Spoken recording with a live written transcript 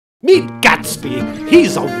Meet Gatsby.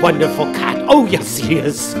 He's a wonderful cat. Oh, yes, he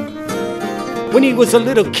is. When he was a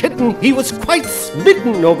little kitten, he was quite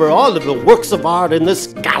smitten over all of the works of art in this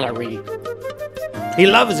gallery. He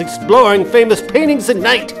loves exploring famous paintings at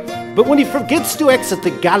night, but when he forgets to exit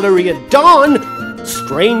the gallery at dawn,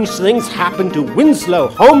 strange things happen to Winslow,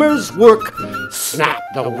 Homer's work, Snap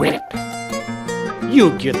the Whip.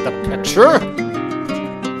 You get the picture.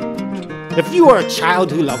 If you are a child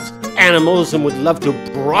who loves animals and would love to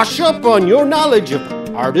brush up on your knowledge of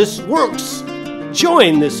artists' works,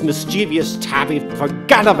 join this mischievous tabby for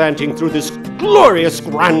gallivanting through this glorious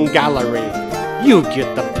grand gallery. You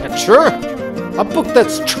get the picture. A book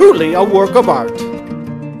that's truly a work of art.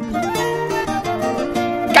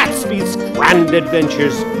 Gatsby's Grand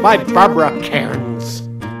Adventures by Barbara Cairn.